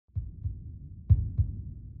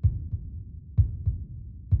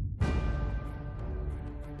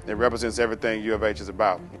It represents everything U of H is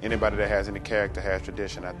about. Anybody that has any character has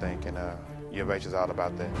tradition, I think, and U of H is all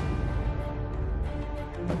about that.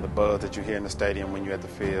 The buzz that you hear in the stadium when you're at the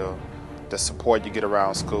field, the support you get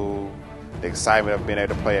around school, the excitement of being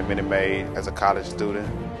able to play at Minute Maid as a college student.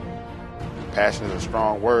 Passion is a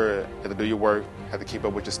strong word. You have to do your work, have to keep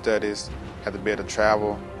up with your studies, have to be able to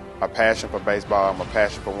travel. My passion for baseball, my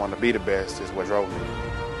passion for wanting to be the best is what drove me.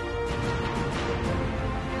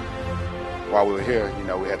 While we were here,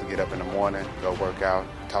 we had to get up in the morning, go work out,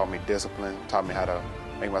 taught me discipline, taught me how to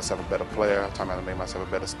make myself a better player, taught me how to make myself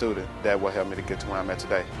a better student. That will help me to get to where I'm at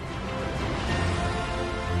today.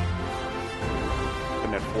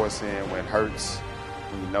 Putting that force in when it hurts,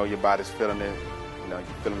 when you know your body's feeling it, you're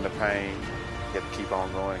feeling the pain, you have to keep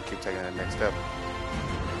on going and keep taking the next step.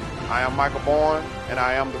 I am Michael Bourn, and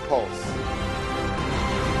I am the Pulse.